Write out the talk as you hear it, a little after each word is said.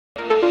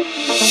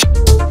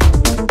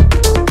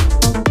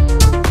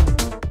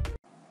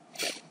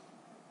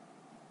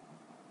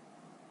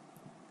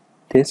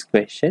This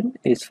question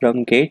is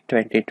from GATE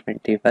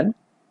 2021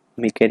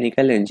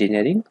 Mechanical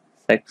Engineering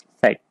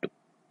Site 2.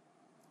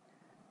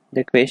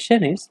 The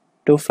question is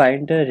to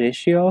find the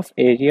ratio of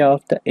area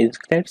of the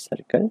inscribed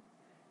circle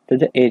to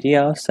the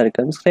area of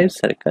circumscribed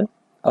circle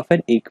of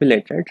an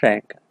equilateral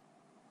triangle.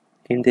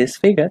 In this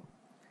figure,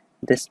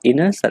 this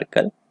inner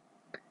circle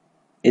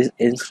is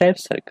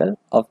inscribed circle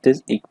of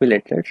this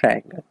equilateral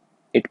triangle.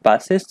 It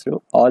passes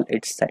through all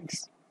its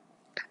sides.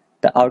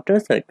 The outer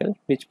circle,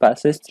 which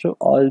passes through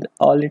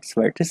all its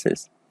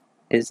vertices,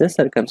 is the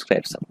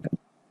circumscribed circle.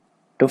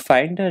 To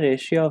find the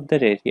ratio of the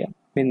area,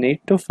 we need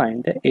to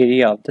find the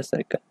area of the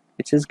circle,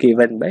 which is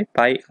given by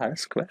pi r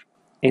square.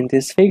 In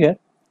this figure,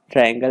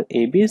 triangle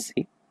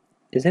ABC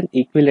is an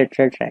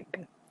equilateral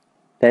triangle.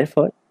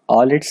 Therefore,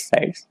 all its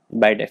sides,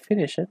 by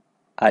definition,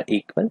 are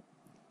equal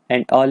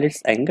and all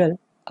its angles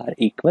are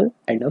equal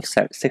and of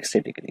 60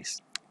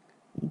 degrees.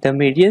 The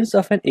medians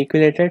of an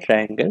equilateral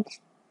triangle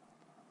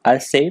are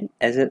same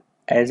as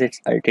its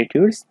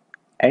altitudes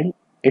and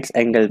its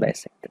angle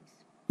bisectors.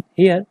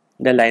 Here,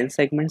 the line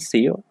segment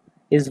CO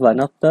is one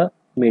of the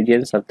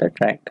medians of the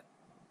triangle.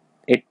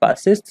 It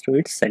passes through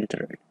its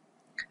centroid.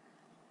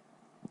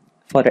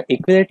 For an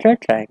equilateral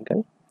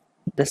triangle,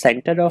 the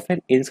center of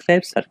an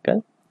inscribed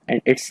circle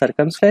and its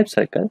circumscribed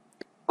circle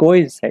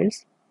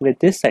coincides with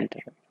this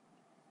centroid.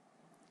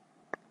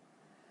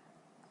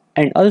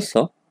 And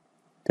also,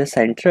 the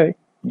centroid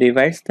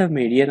divides the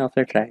median of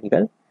the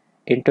triangle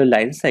into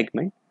line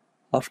segment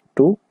of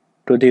 2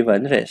 to the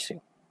 1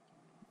 ratio.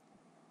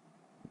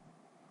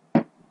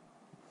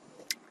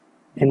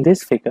 In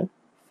this figure,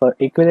 for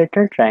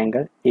equilateral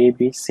triangle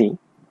ABC,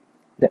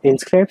 the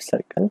inscribed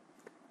circle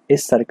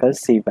is circle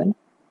C1.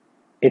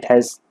 It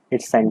has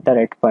its center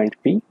at point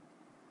P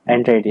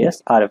and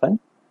radius R1.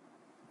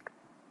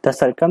 The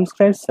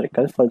circumscribed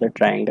circle for the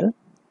triangle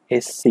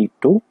is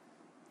C2.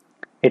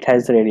 It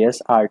has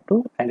radius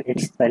R2 and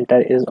its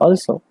center is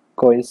also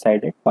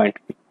coincide at point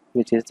P,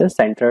 which is the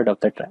centroid of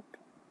the triangle.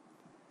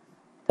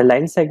 The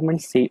line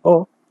segment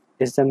CO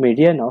is the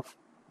median of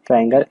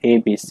triangle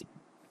ABC.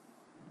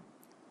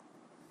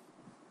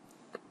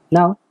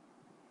 Now,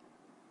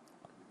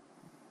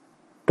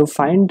 to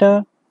find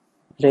the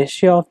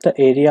ratio of the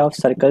area of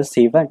circle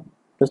C1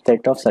 to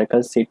that of circle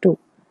C2,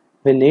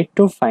 we need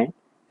to find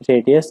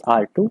radius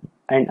R2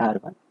 and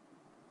R1.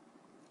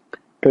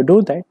 To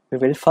do that, we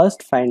will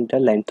first find the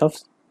length of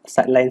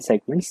line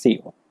segment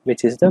CO,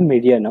 which is the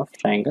median of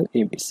triangle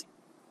ABC.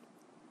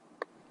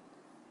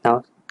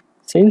 Now,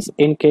 since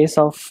in case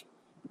of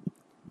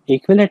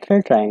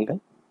equilateral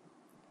triangle,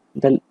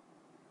 the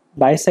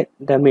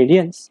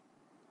medians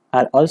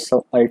are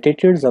also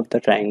altitudes of the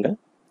triangle,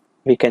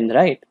 we can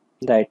write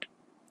that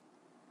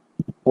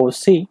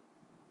OC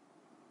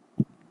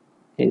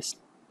is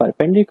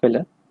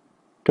perpendicular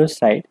to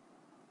side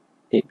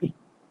AB.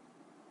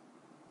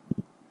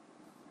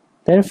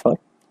 Therefore,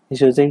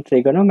 using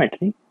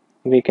trigonometry,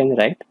 we can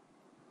write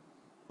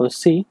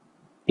OC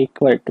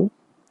equal to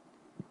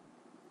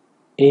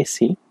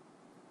AC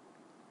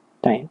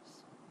times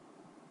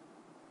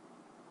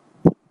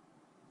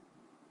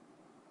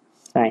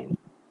sine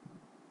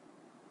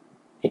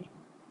A.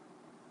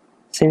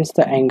 Since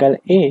the angle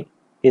A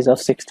is of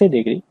 60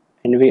 degree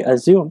and we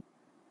assume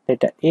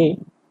that A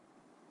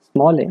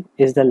small a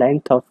is the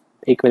length of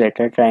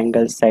equilateral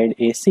triangle side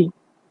AC,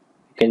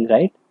 we can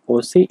write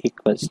OC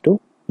equals to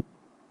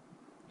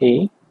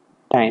A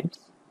times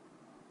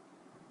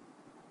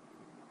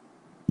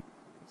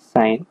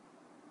sine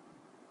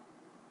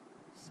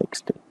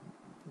 60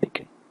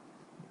 degree,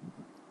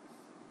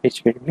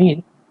 which will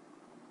mean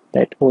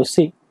that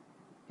OC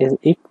is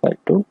equal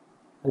to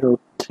root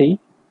 3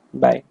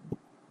 by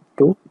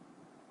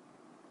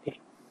 2A.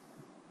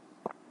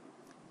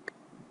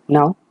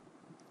 Now,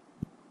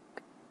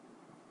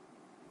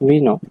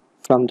 we know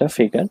from the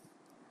figure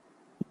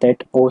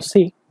that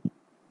OC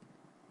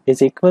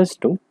is equals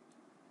to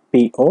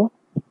PO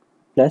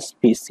plus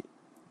PC,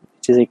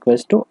 which is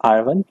equals to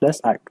R1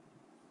 plus R2.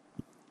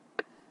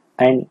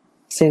 And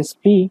since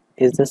P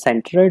is the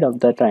centroid of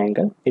the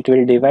triangle, it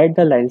will divide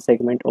the line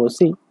segment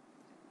OC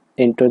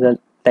into the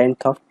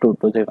length of 2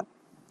 to the 1.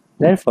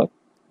 Therefore,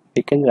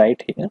 we can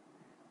write here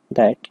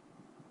that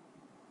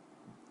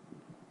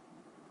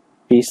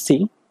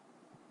PC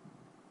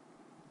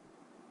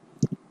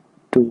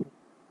to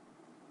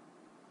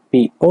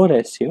PO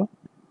ratio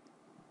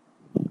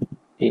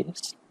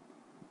is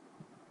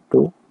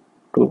 2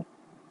 to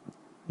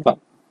 1.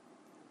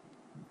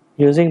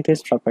 Using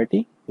this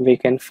property, we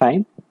can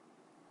find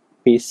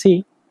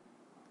PC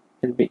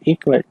will be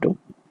equal to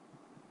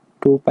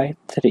 2 by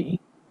 3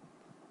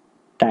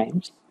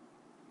 times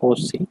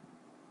OC,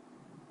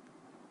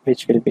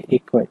 which will be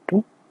equal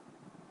to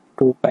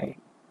 2 by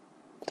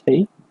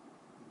 3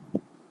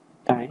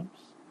 times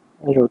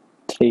root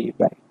 3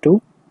 by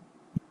 2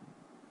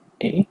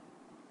 A,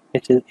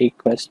 which is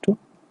equals to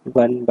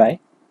 1 by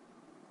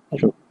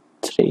root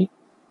 3.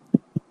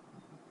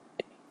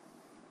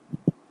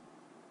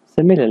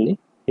 Similarly,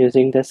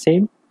 using the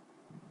same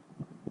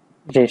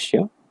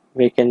ratio,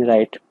 we can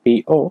write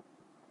PO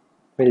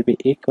will be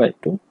equal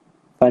to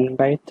 1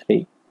 by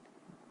 3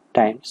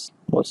 times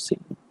OC,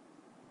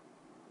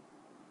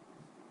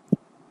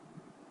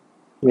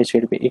 which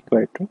will be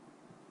equal to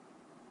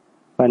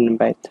 1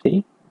 by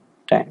 3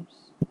 times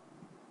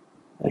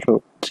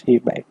root 3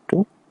 by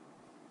 2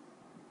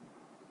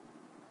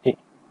 A,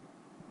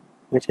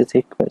 which is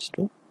equals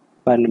to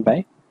 1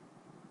 by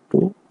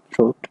 2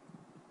 root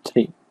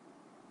 3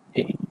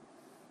 A.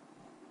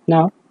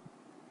 Now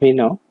we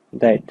know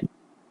that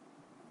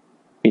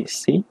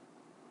PC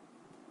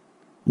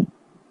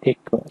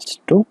equals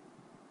to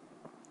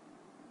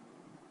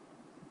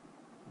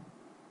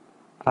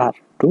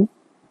R2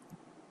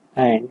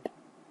 and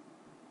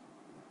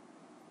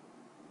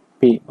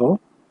PO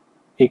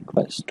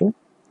equals to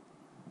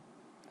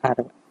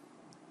R1.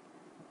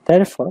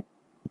 Therefore,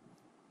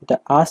 the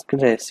asked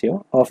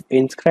ratio of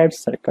inscribed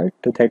circle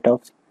to that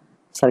of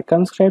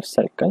circumscribed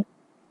circle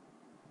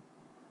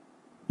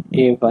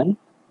A1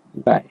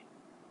 by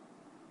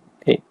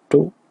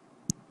A2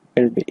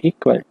 will be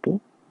equal to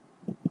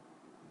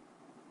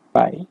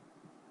pi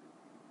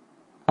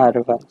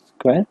R1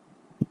 square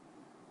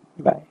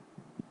by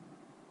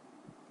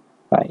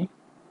pi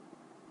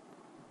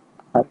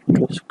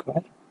R2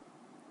 square,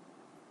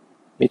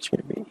 which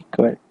will be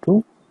equal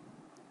to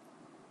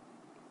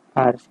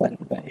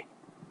R1 by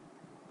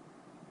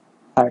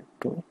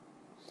R2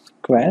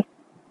 square.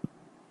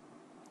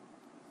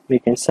 We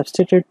can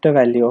substitute the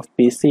value of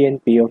PC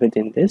and PO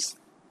within this,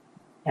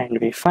 and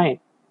we find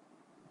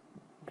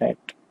that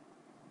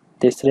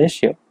this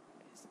ratio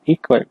is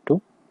equal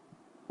to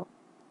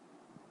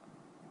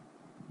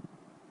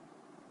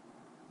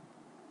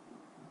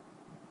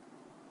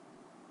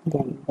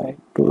 1 by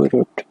 2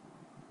 root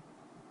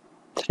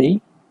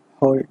 3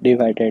 whole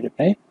divided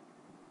by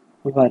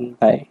 1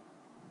 by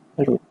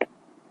root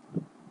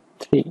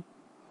 3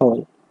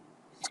 whole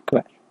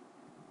square,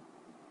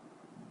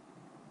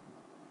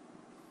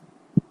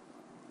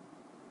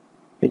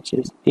 which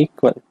is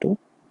equal to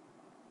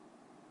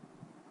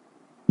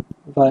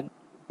 1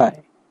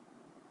 by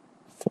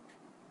 4.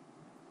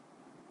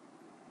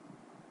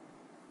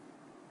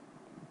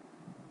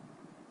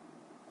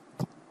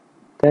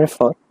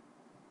 Therefore,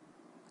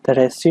 the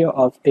ratio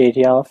of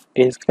area of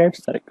inscribed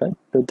circle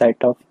to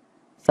that of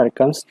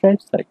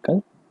circumscribed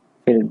circle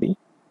will be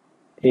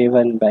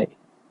A1 by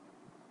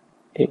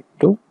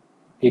A2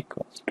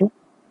 equals to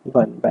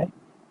 1 by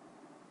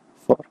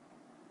 4.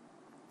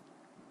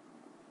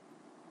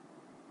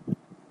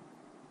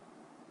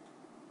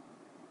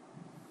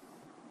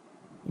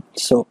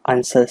 So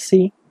answer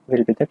C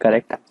will be the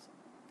correct answer.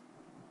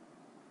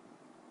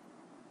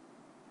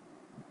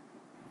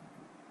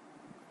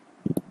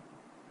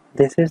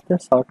 This is the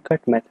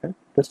shortcut method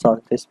to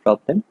solve this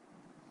problem.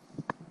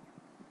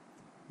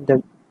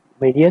 The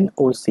median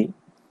OC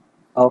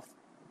of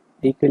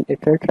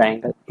equilateral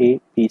triangle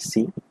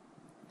ABC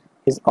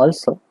is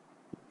also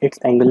its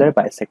angular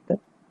bisector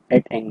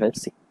at angle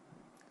C.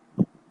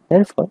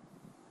 Therefore,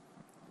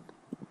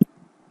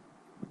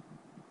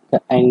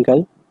 the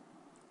angle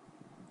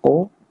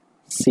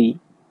OCB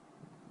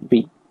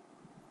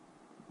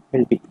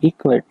will be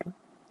equal to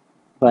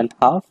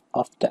 1/2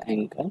 of the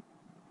angle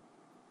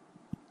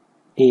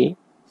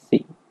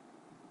ACB,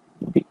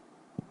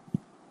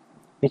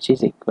 which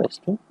is equals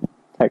to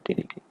 30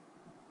 degrees.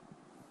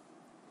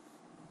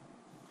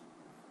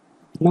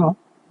 Now,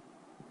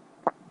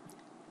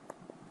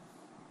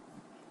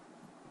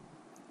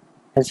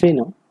 as we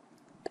know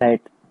that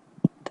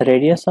the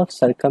radius of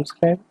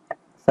circumscribed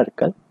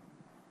circle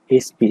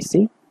is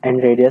PC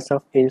and radius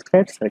of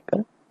inscribed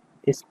circle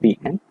is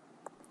PN,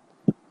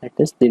 let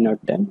us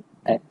denote them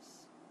as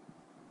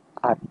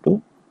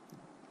R2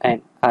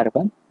 and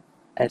R1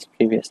 as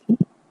previously.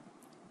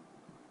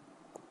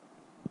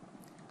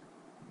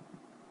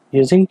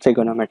 Using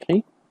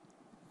trigonometry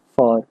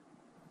for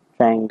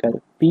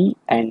triangle P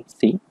and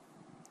C,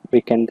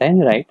 we can then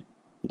write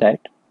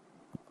that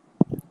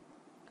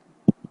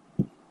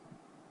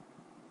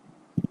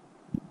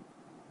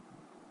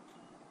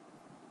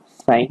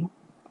sine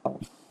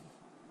of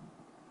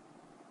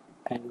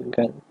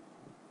angle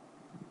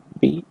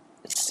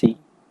PCN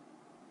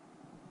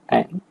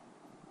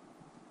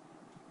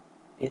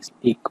is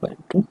equal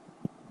to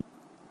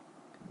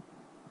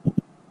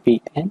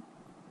PN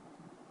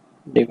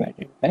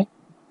divided by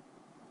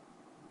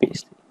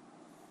PC.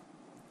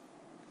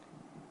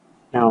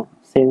 Now,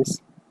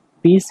 since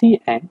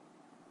PCN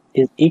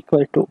is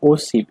equal to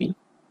OCB,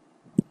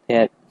 they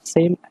are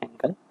same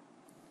angle,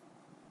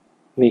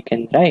 we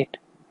can write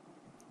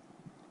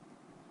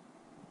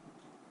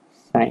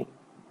sine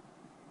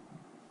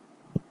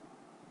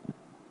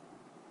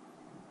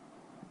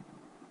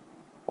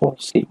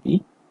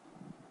OCB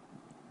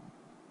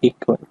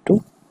equal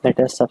to, let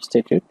us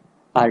substitute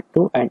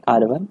R2 and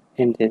R1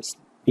 in this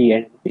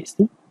PN and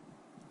PC.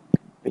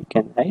 We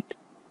can write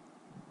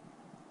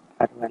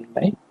R1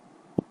 by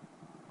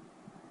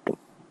 2.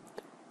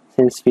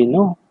 Since we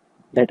know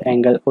that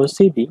angle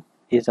OCB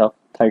is of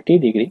 30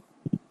 degree,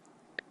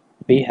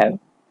 we have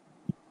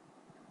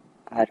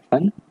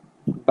R1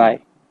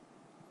 by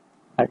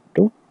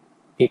R2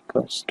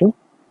 equals to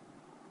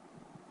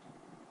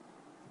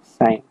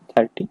sine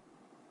 30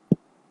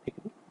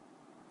 degree,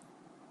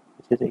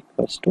 which is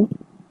equals to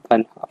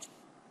 1 half.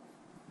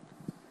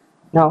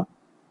 Now,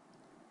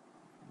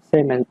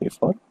 same as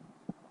before,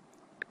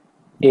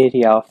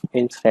 area of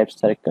inscribed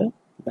circle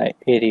by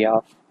area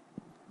of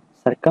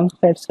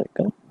circumscribed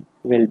circle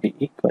will be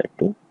equal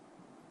to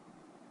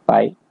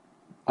pi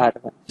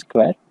r1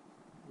 square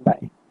by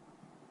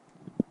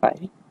pi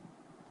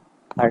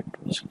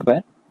r2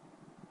 square,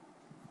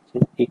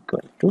 which is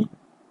equal to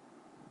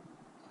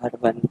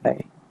r1 by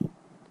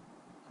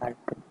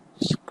r2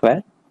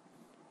 square,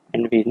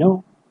 and we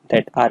know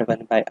that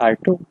r1 by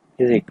r2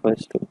 is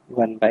equals to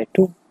 1 by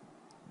 2.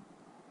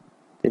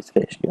 This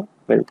ratio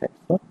will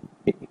therefore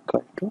be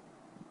equal to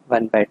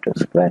 1 by 2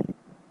 square,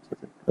 which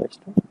is equals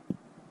to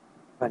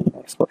 1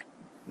 by 4.